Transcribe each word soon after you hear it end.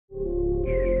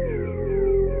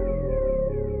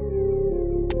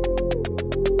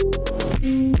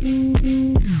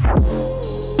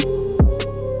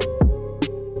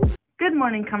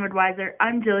morning, Comrade Weiser.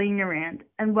 I'm Jillian Urand,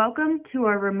 and welcome to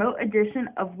our remote edition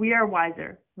of We Are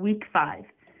Weiser, Week 5.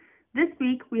 This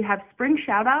week, we have spring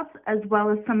shout-outs as well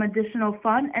as some additional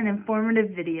fun and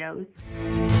informative videos.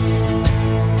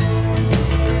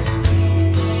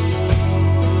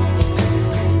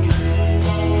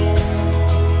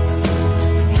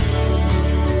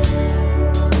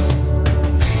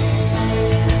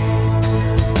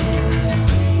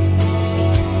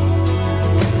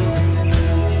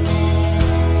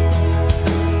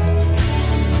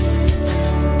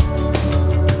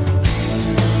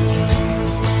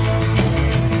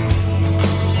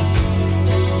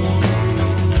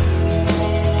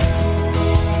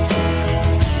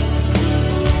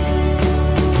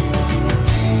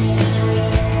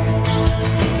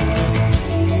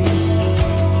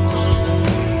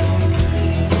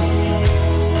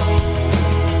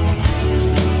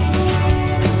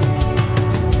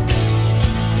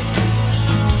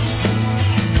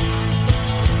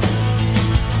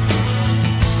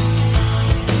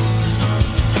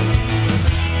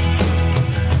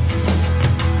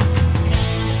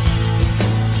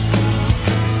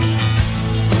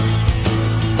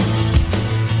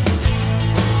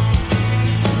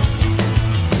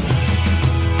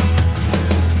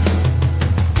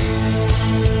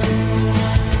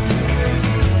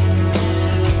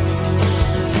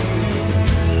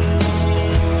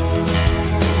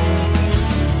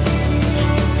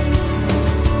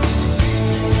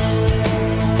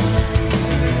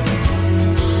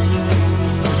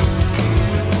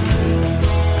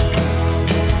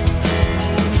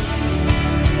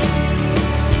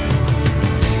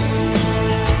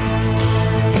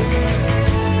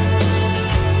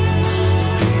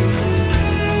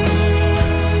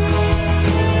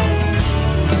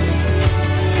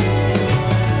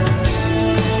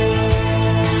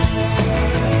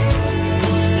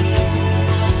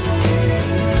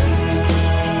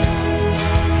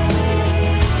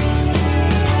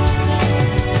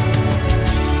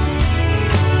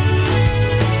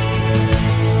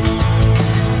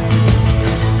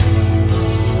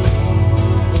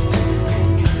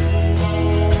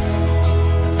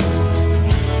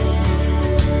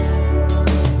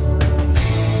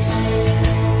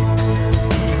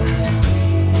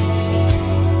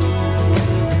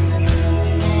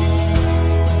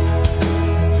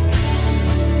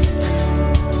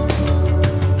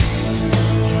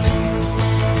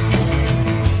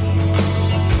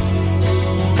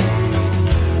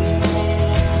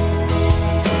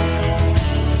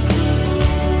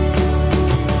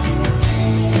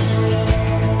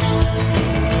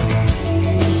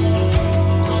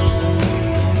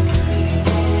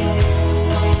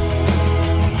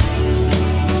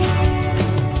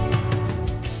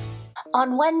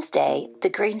 On Wednesday, the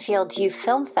Greenfield Youth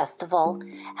Film Festival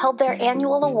held their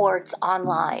annual awards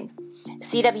online.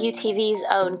 CWTV's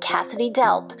own Cassidy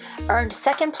Delp earned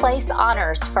second place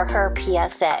honors for her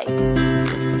PSA.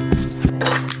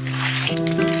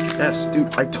 Yes,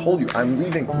 dude, I told you, I'm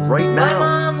leaving right now. Bye,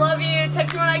 Mom. Love you.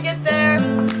 Text me when I get there.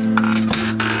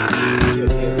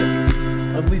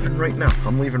 Yeah. I'm leaving right now.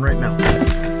 I'm leaving right now.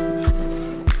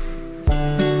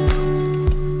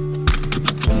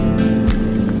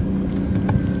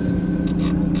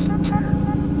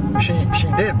 She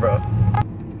did, bro.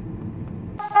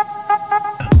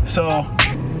 So,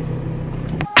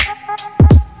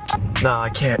 nah, I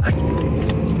can't.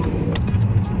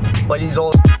 Like he's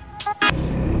all.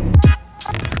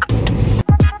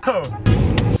 Oh,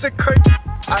 it's a crazy.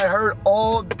 I heard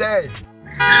all day.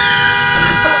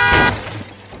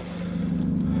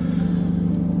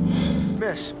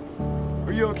 Miss,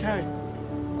 are you okay?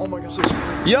 Oh my God, so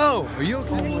sorry. Yo, are you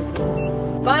okay?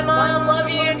 Bye, Mom. Love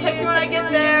you. Text me when I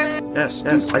get there. Yes,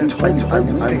 dude, I told you,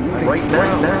 I'm leaving right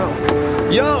now.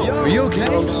 Yo, are you okay?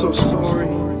 I'm so sorry.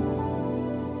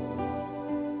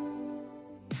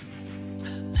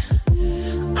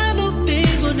 I know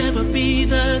things will never be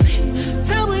the same.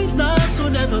 Time we lost will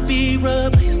never be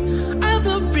replaced. I'm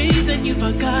the reason you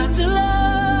forgot to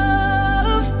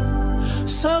love.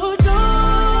 So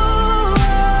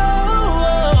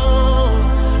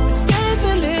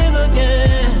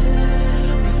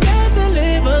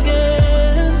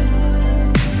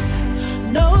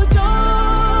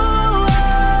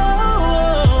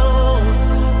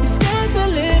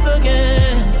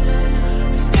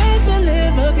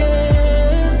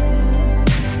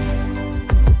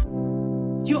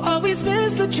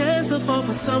chance to fall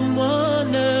for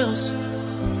someone else,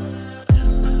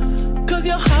 'cause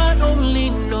your heart only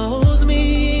knows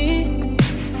me.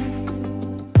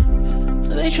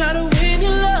 They try to win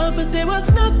your love, but there was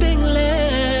nothing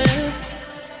left.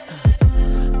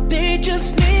 They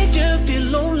just made you feel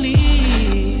lonely.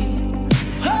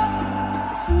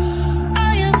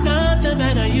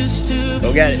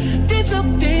 Go get it. Did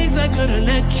some things I couldn't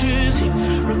let you see.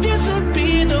 Refuse to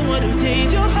be the one who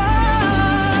takes your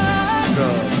heart. Go.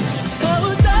 So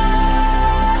don't,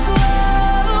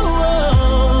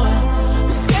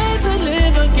 be scared to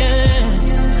live again.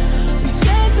 Be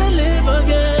scared to live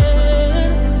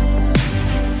again.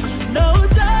 No,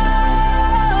 don't,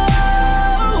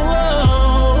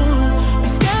 be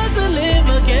scared to live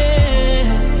again.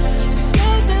 Be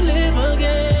scared to live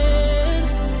again.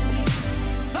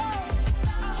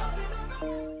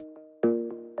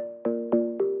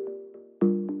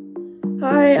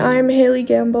 Hi, I'm Haley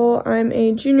Gamble. I'm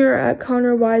a junior at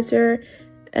Are Weiser,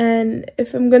 and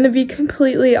if I'm gonna be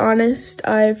completely honest,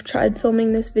 I've tried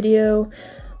filming this video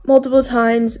multiple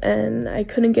times and I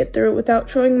couldn't get through it without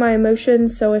showing my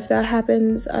emotions, so if that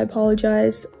happens, I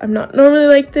apologize. I'm not normally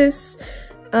like this,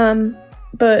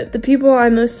 but the people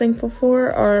I'm most thankful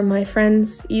for are my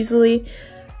friends, easily.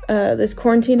 This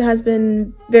quarantine has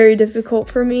been very difficult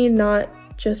for me, not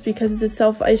just because of the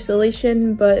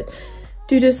self-isolation, but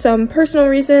due to some personal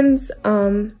reasons,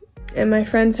 and my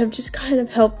friends have just kind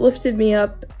of lifted me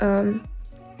up, kind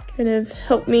of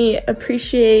helped me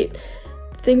appreciate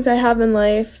the things I have in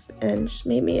life, and just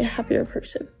made me a happier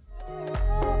person.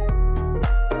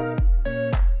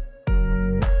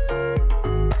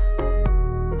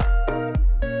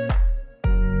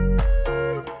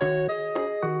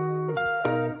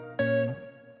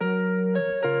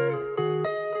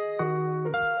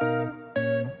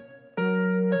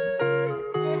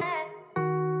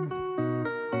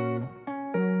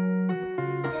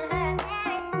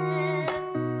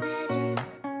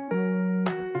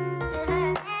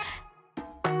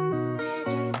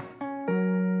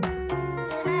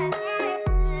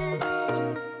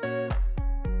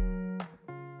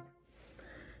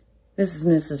 This is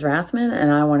Mrs. Rathman,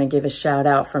 and I want to give a shout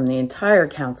out from the entire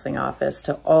counseling office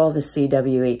to all the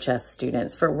CWHS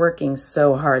students for working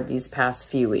so hard these past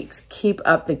few weeks. Keep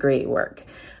up the great work.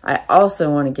 I also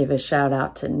want to give a shout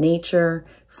out to nature,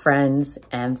 friends,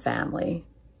 and family.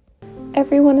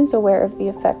 Everyone is aware of the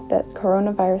effect that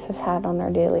coronavirus has had on our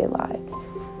daily lives.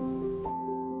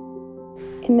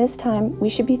 In this time, we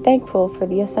should be thankful for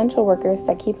the essential workers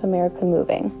that keep America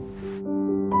moving.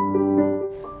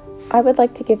 I would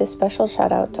like to give a special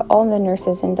shout out to all the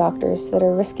nurses and doctors that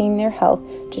are risking their health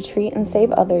to treat and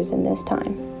save others in this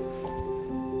time.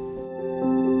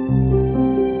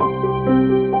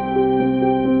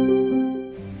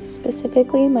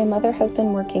 Specifically, my mother has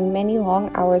been working many long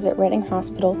hours at Reading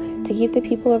Hospital to keep the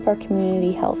people of our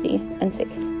community healthy and safe.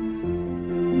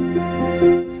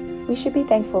 We should be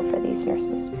thankful for these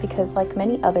nurses because, like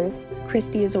many others,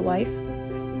 Christy is a wife,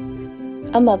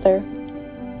 a mother,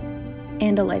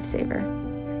 and a lifesaver.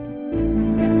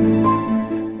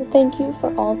 Thank you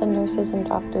for all the nurses and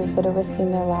doctors that are risking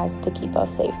their lives to keep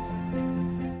us safe.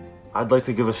 I'd like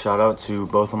to give a shout out to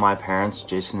both of my parents,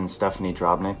 Jason and Stephanie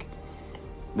Drobnik.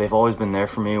 They've always been there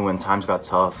for me when times got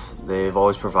tough. They've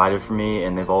always provided for me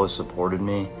and they've always supported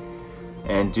me.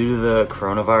 And due to the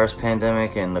coronavirus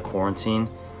pandemic and the quarantine,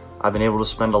 I've been able to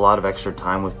spend a lot of extra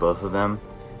time with both of them.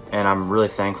 And I'm really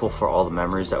thankful for all the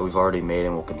memories that we've already made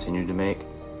and will continue to make.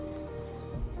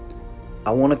 I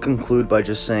want to conclude by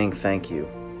just saying thank you.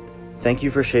 Thank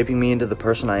you for shaping me into the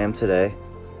person I am today.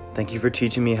 Thank you for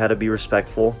teaching me how to be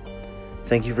respectful.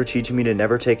 Thank you for teaching me to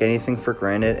never take anything for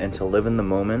granted and to live in the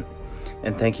moment.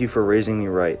 And thank you for raising me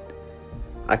right.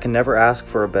 I can never ask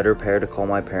for a better pair to call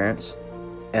my parents,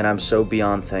 and I'm so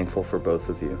beyond thankful for both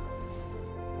of you.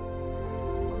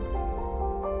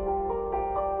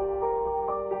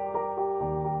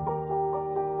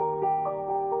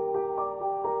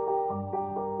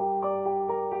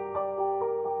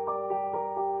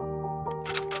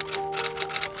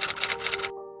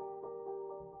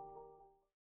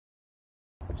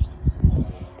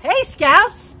 Hey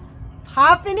Scouts,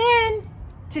 popping in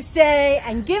to say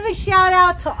and give a shout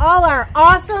out to all our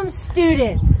awesome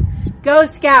students. Go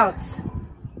Scouts!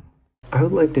 I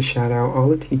would like to shout out all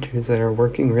the teachers that are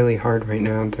working really hard right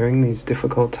now during these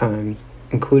difficult times,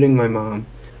 including my mom.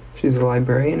 She's a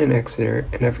librarian in Exeter,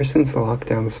 and ever since the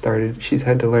lockdown started, she's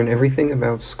had to learn everything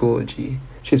about Schoology.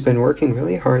 She's been working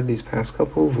really hard these past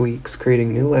couple of weeks,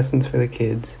 creating new lessons for the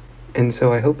kids, and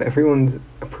so I hope everyone's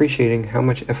appreciating how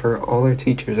much effort all our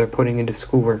teachers are putting into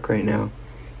schoolwork right now,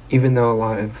 even though a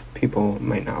lot of people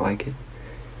might not like it.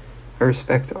 I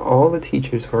respect all the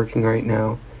teachers working right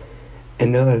now,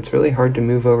 and know that it's really hard to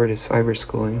move over to cyber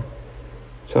schooling.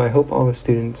 So I hope all the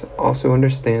students also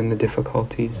understand the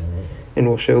difficulties and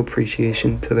will show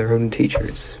appreciation to their own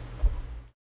teachers.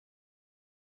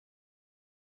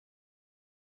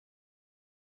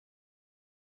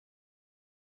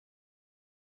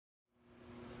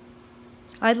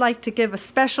 I'd like to give a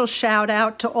special shout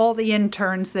out to all the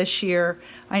interns this year.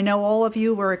 I know all of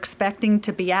you were expecting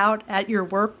to be out at your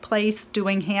workplace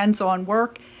doing hands-on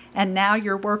work, and now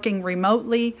you're working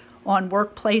remotely on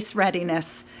workplace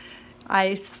readiness. I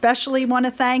especially want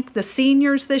to thank the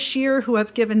seniors this year who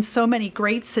have given so many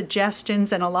great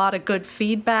suggestions and a lot of good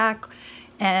feedback.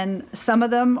 And some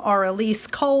of them are Elise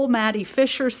Cole, Maddie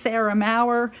Fisher, Sarah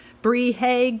Maurer, Bree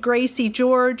Haig, Gracie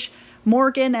George,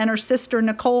 Morgan and her sister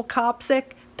Nicole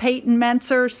Kopsick, Peyton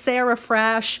Menser, Sarah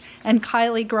Frash, and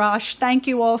Kylie Grosh. Thank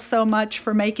you all so much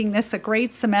for making this a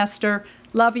great semester.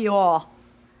 Love you all.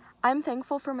 I'm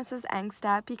thankful for Mrs.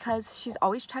 Angstadt because she's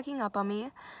always checking up on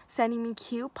me, sending me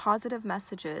cute, positive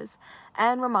messages,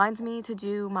 and reminds me to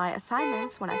do my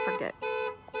assignments when I forget.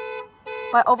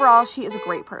 But overall, she is a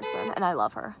great person, and I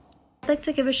love her. I'd like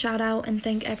to give a shout out and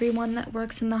thank everyone that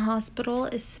works in the hospital,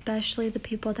 especially the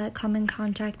people that come in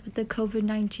contact with the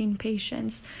COVID-19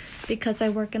 patients. Because I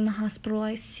work in the hospital,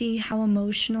 I see how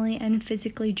emotionally and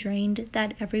physically drained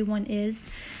that everyone is.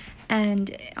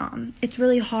 And it's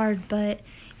really hard, but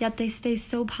yet they stay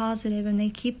so positive and they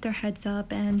keep their heads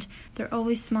up and they're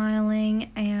always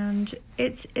smiling, and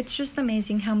it's just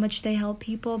amazing how much they help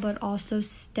people but also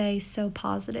stay so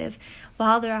positive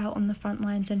while they're out on the front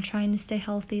lines and trying to stay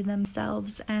healthy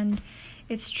themselves. And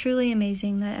it's truly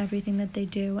amazing that everything that they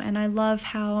do. And I love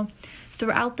how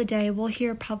throughout the day we'll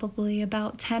hear probably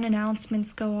about 10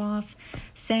 announcements go off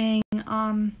saying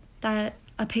that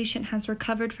a patient has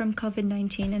recovered from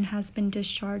COVID-19 and has been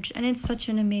discharged. And it's such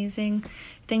an amazing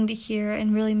thing to hear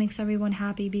and really makes everyone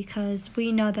happy, because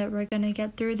we know that we're going to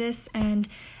get through this and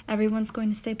everyone's going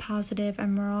to stay positive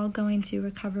and we're all going to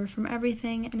recover from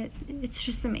everything. And it's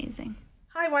just amazing.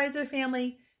 Hi, Weiser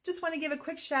family. Just want to give a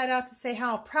quick shout out to say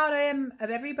how proud I am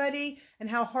of everybody and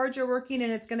how hard you're working,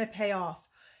 and it's going to pay off.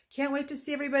 Can't wait to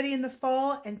see everybody in the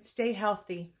fall, and stay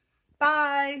healthy.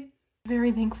 Bye.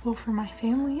 Very thankful for my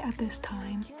family at this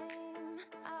time.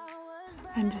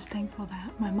 I'm just thankful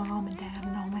that my mom and dad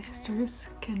and all my sisters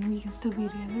we can still be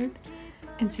together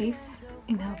and safe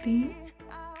and healthy.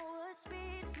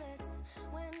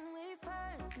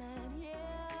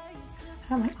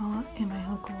 That my aunt and my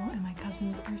uncle and my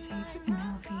cousins are safe and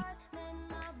healthy.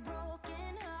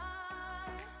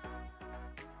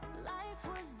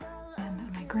 And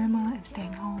that my grandma is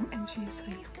staying home and she's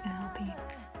safe and healthy.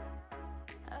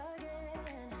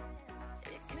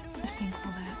 Just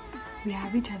thankful that we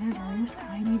have each other during this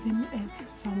time,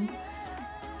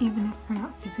 even if we're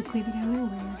not physically together,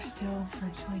 we're still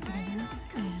virtually together,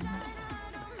 and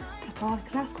that's all I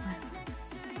could ask for.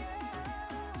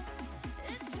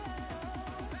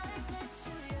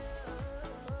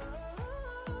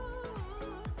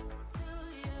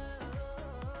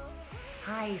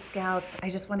 Hi, Scouts. I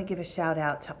just want to give a shout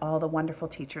out to all the wonderful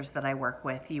teachers that I work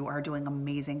with. You are doing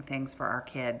amazing things for our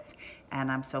kids,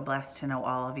 and I'm so blessed to know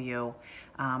all of you.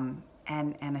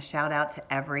 And a shout out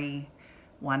to every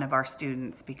one of our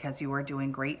students, because you are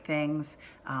doing great things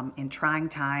in trying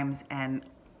times, and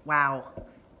wow,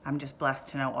 I'm just blessed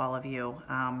to know all of you.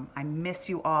 I miss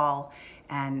you all,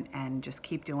 and just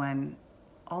keep doing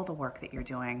all the work that you're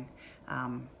doing.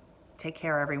 Take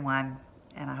care, everyone,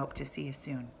 and I hope to see you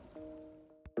soon.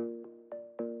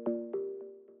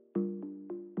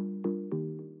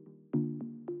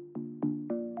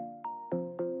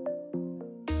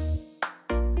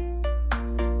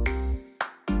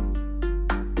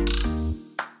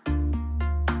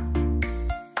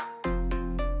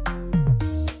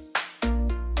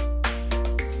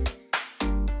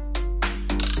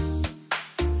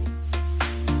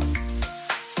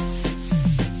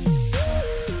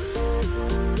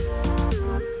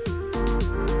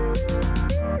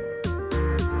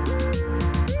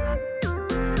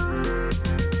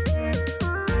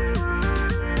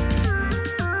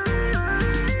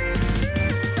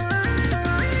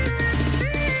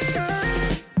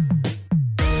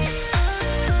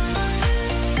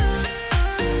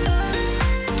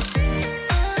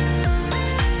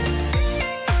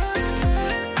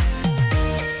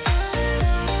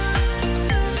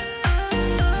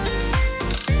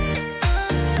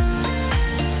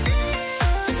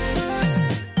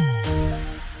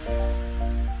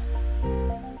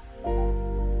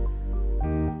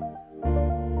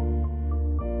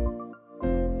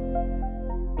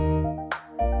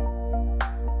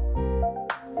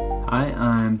 Hi,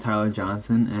 I'm Tyler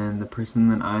Johnson, and the person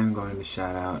that I'm going to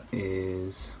shout out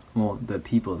is, well, the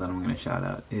people that I'm going to shout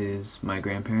out is my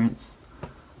grandparents.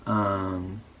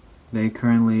 They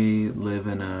currently live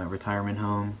in a retirement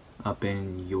home up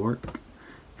in York,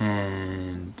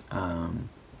 and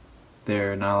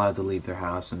they're not allowed to leave their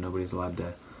house, and nobody's allowed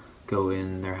to go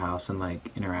in their house and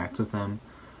like interact with them.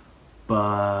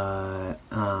 but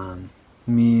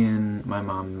me and my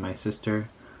mom and my sister,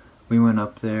 we went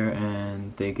up there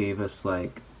and they gave us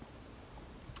like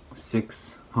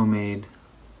 6 homemade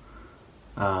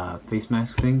face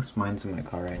mask things. Mine's in my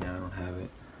car right now, I don't have it.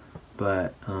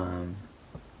 But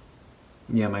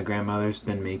yeah, my grandmother's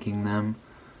been making them,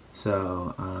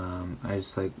 so I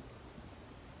just like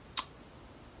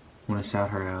want to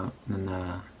shout her out and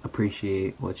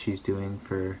appreciate what she's doing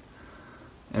for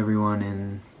everyone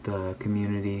in the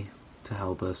community to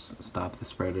help us stop the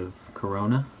spread of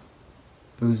corona.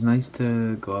 It was nice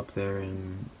to go up there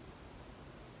and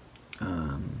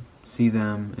see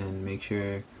them and make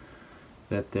sure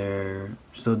that they're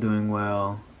still doing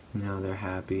well, you know, they're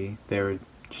happy. They were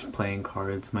just playing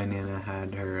cards. My Nana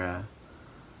had her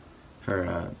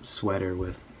sweater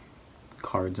with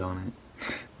cards on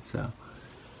it. So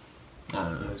I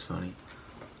don't know, it was funny.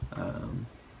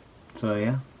 So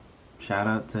yeah, shout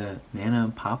out to Nana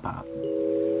and Pop Pop.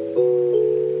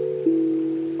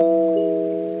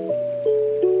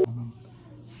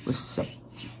 What's up?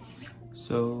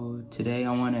 So today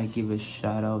I want to give a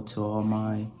shout out to all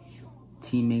my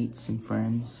teammates and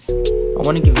friends. I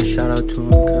want to give a shout out to them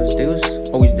because they was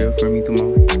always there for me through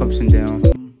my ups and downs.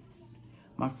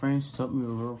 My friends taught me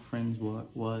what real friends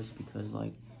was because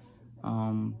like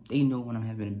they know when I'm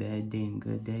having a bad day and a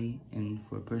good day, and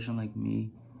for a person like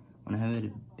me, when I'm having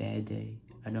a bad day,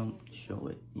 I don't show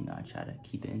it, you know, I try to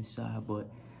keep it inside, but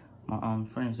my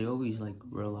friends, they always like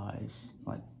realize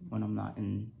like when I'm not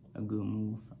in a good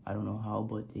mood. I don't know how,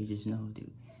 but they just know,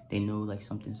 they know like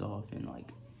something's off, and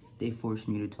like they force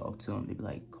me to talk to them. They be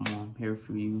like, come on, I'm here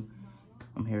for you,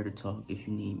 I'm here to talk if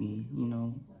you need me, you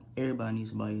know. Everybody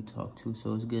needs somebody to talk to,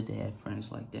 so it's good to have friends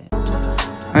like that.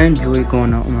 I enjoy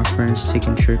going out with my friends,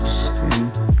 taking trips,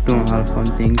 and doing a lot of fun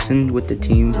things, and with the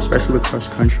team, especially with cross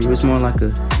country. It was more like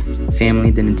a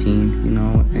family than a team, you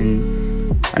know,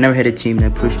 and I never had a team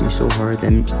that pushed me so hard,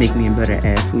 that make me a better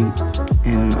athlete.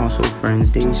 And also friends,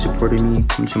 they supported me,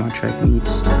 come to my track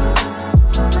meets.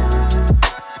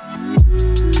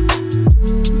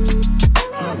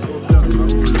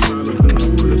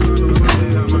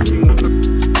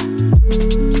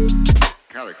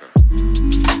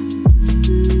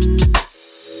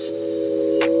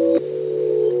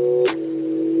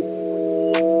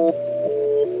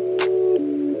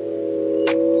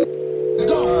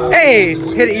 Hey,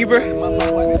 hit it, Ibra.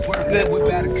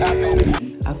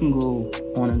 I can go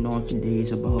on and on for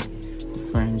days about the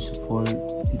friends, support,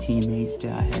 and teammates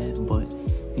that I have, but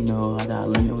you know, I got a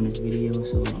limit on this video,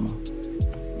 so I'm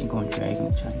gonna drag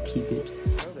and try to keep it.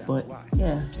 But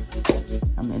yeah,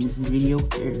 I'm ending this video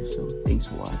here, so thanks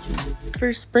for watching.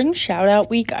 For Spring Shout Out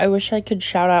Week, I wish I could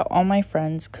shout out all my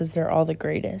friends because they're all the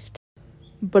greatest.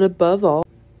 But above all,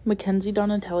 Mackenzie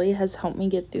Donatelli has helped me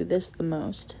get through this the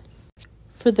most.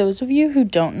 For those of you who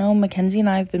don't know, Mackenzie and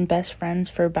I have been best friends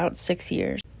for about 6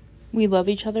 years. We love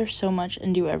each other so much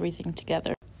and do everything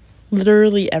together.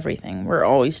 Literally everything. We're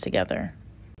always together.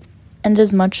 And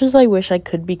as much as I wish I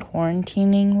could be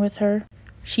quarantining with her,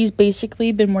 she's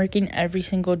basically been working every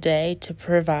single day to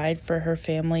provide for her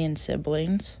family and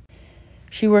siblings.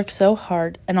 She works so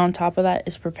hard, and on top of that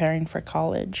is preparing for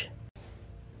college.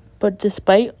 But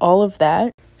despite all of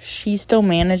that, she still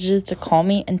manages to call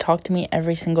me and talk to me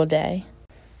every single day.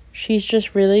 She's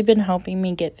just really been helping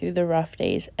me get through the rough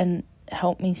days and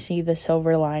help me see the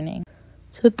silver lining.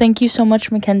 So thank you so much,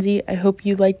 Mackenzie. I hope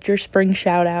you liked your spring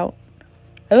shout out.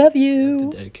 I love you. I'd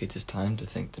like to dedicate this time to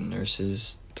thank the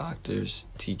nurses, doctors,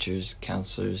 teachers,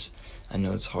 counselors. I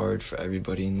know it's hard for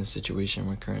everybody in the situation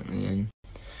we're currently in,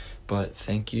 but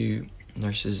thank you,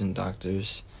 nurses and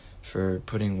doctors, for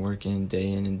putting work in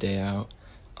and day out.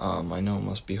 I know it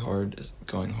must be hard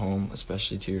going home,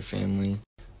 especially to your family,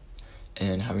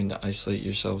 and having to isolate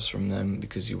yourselves from them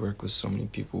because you work with so many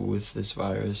people with this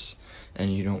virus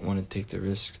and you don't want to take the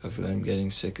risk of them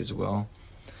getting sick as well.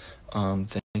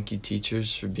 Thank you,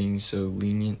 teachers, for being so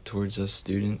lenient towards us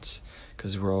students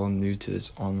because we're all new to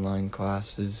this online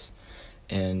classes.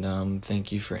 And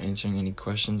thank you for answering any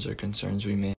questions or concerns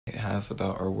we may have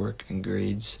about our work and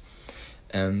grades.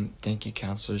 And thank you,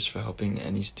 counselors, for helping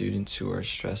any students who are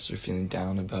stressed or feeling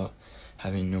down about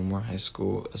having no more high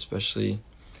school, especially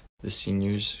the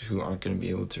seniors who aren't going to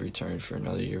be able to return for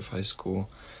another year of high school.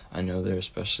 I know they're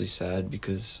especially sad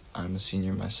because I'm a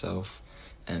senior myself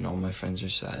and all my friends are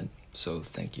sad, so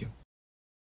thank you.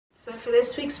 So for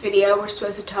this week's video, we're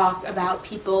supposed to talk about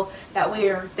people that we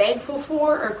are thankful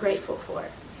for or grateful for.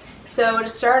 So to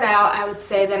start out, I would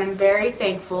say that I'm very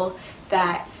thankful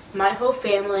that my whole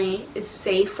family is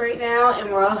safe right now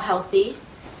and we're all healthy.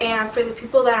 And for the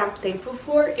people that I'm thankful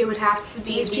for, it would have to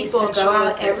be these people go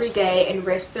out every day and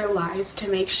risk their lives to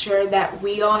make sure that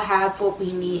we all have what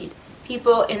we need.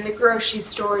 People in the grocery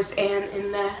stores and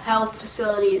in the health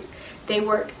facilities, they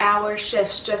work hour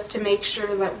shifts just to make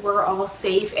sure that we're all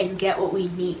safe and get what we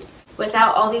need.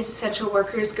 Without all these essential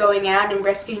workers going out and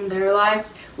risking their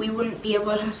lives, we wouldn't be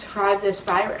able to survive this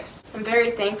virus. I'm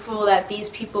very thankful that these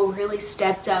people really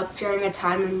stepped up during a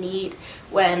time of need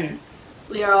when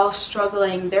we are all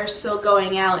struggling. They're still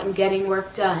going out and getting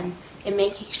work done and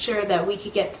making sure that we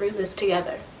could get through this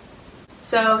together.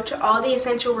 So to all the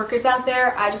essential workers out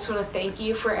there, I just want to thank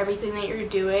you for everything that you're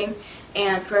doing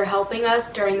and for helping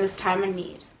us during this time of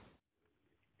need.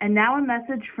 And now a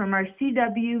message from our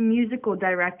CW musical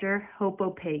director, Hope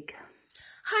Opaque.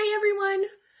 Hi everyone,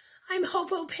 I'm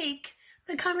Hope Opaque,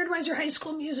 the Conrad Weiser High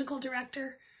School musical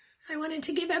director. I wanted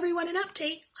to give everyone an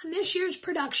update on this year's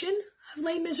production of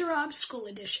Les Miserables School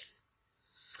Edition.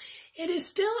 It is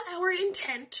still our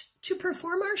intent to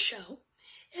perform our show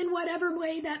in whatever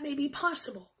way that may be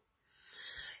possible.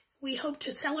 We hope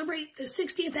to celebrate the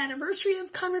 60th anniversary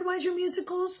of Conrad Weiser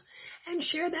musicals and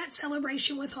share that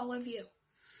celebration with all of you.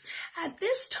 At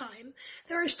this time,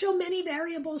 there are still many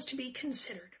variables to be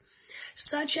considered,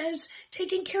 such as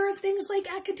taking care of things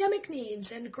like academic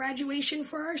needs and graduation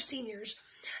for our seniors,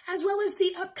 as well as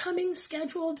the upcoming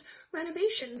scheduled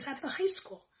renovations at the high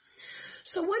school.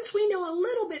 So once we know a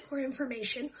little bit more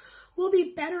information, we'll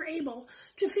be better able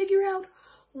to figure out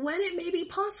when it may be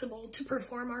possible to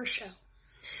perform our show.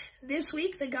 This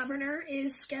week, the governor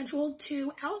is scheduled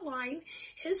to outline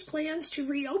his plans to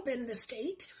reopen the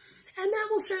state, and that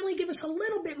will certainly give us a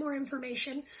little bit more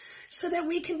information so that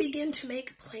we can begin to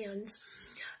make plans.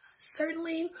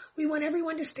 Certainly, we want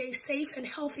everyone to stay safe and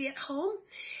healthy at home,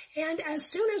 and as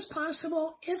soon as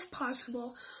possible, if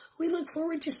possible, we look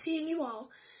forward to seeing you all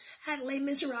at Les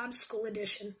Miserables School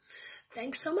Edition.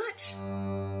 Thanks so much.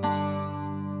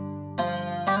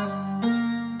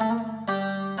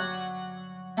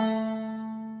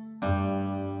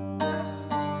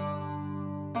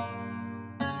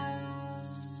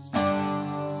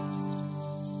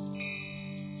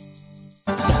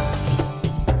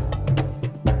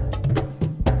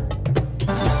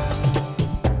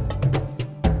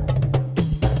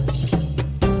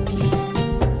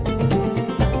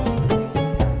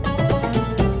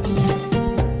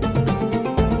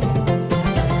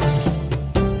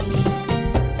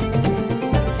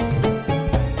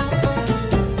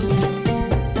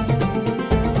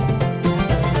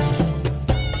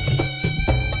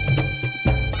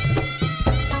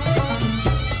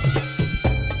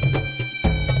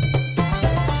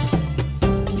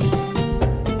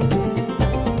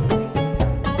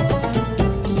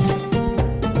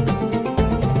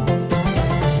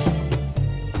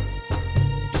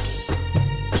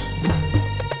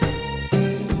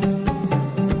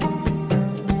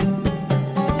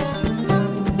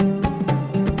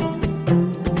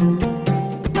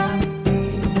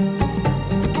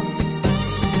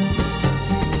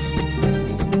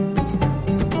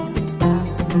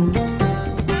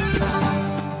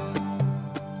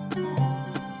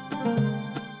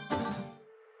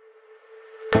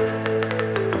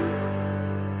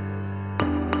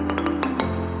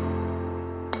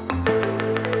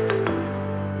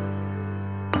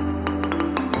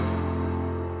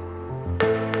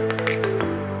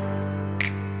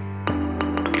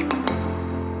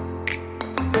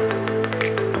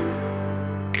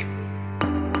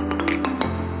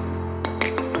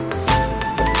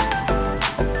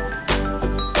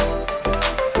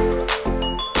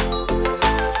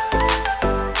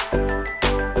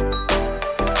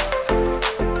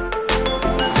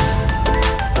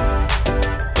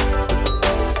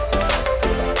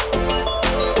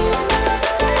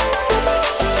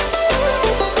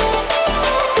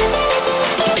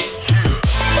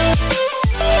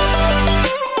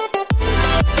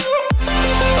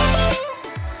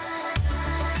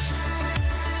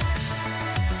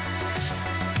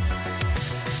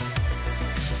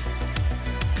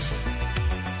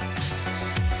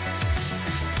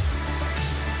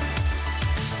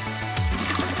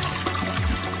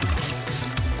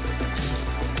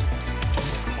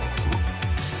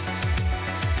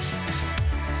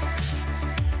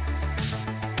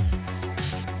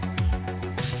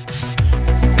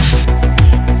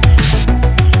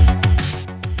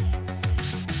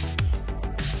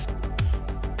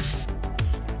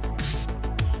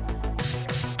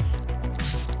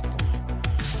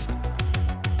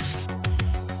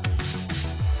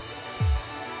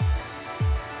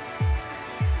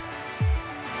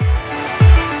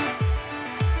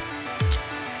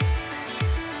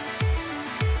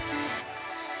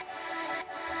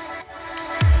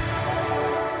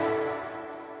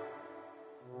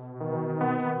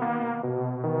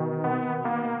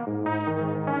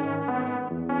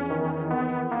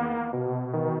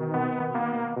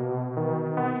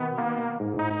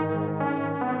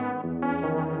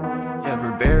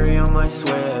 my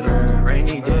sweater.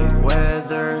 Rainy day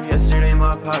weather. Yesterday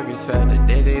my pockets fat,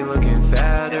 today they looking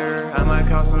fatter. I might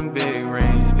call some big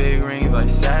rings like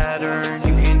Saturn.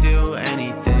 You can do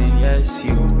anything, yes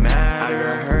you matter. I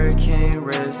got hurricane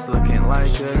wrist looking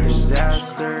like a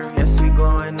disaster. Yes we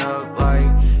glowing up like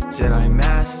Jedi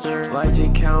Master. Like to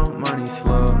count money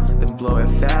slow, then blow it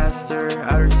faster.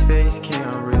 Outer space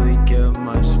can't really get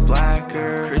much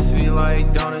blacker. Crispy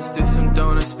like donuts, do some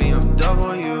donuts,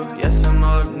 BMW. Yes I'm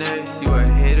up next, you a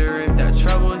hater if that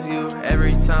troubles you.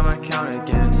 Every time I count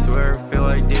again, swear I feel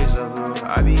like deja vu.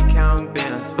 I be counting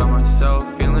bands by myself,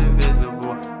 feeling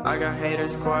invisible. I got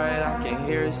haters quiet, I can't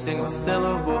hear a single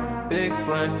syllable. Big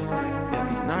flex,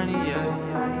 yeah, 98.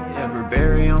 Yeah,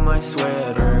 Burberry on my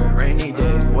sweater. Rainy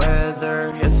day weather.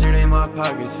 Yesterday my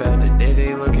pockets fat, today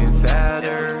they looking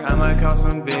fatter. I might call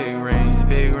some big rings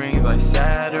like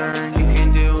Saturn. You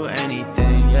can do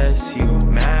anything, yes you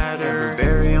matter. Yeah,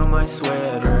 Burberry on my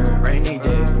sweater. Rainy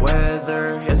day weather.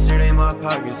 Yesterday my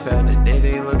pockets fat, today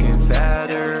they looking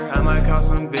fatter. I might call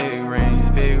some big rings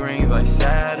like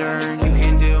Saturn. You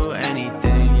can do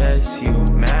anything, yes you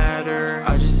matter.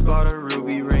 I just bought a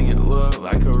ruby ring, it looked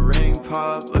like a ring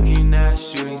pop. Looking at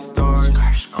shooting stars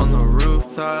on the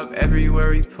rooftop.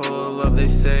 Everywhere we pull up they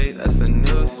say that's a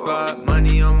new spot.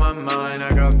 Money on my mind, I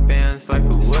got bands like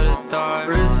who would've thought.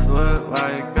 Wrist look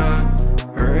like a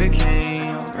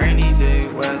hurricane. Rainy day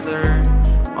weather.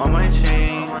 On my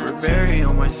chain, Burberry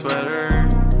on my sweater.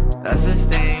 That's a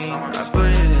stain. I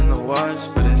put it in the wash,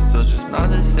 but it's still just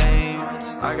not the same.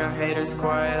 I got haters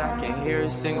quiet, I can't hear a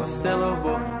single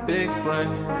syllable. Big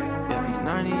flex, yeah,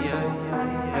 P98.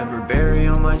 Yeah, Burberry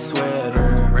on my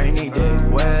sweater. Rainy day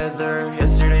weather.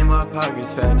 Yesterday my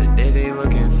pockets fat, today they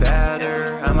looking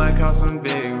fatter. I might call some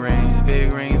big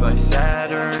rings like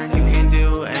Saturn. You can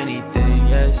do anything,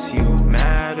 yes you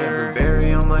matter. Yeah,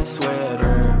 Burberry on my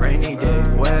sweater. Rainy day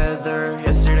weather.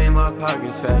 Yesterday my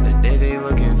pockets fat, today they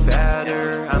looking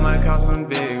fatter. I might call some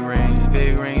big rings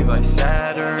like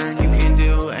Saturn. You can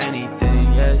do anything,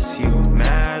 yes you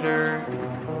matter.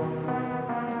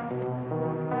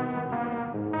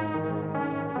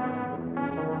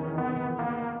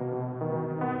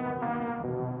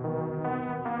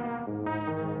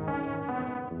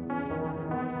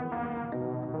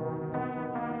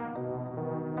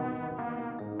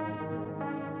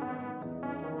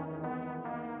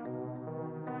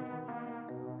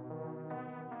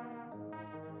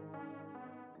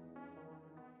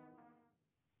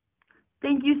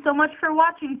 Thank you so much for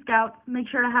watching, Scouts. Make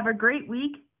sure to have a great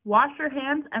week, wash your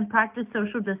hands, and practice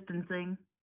social distancing.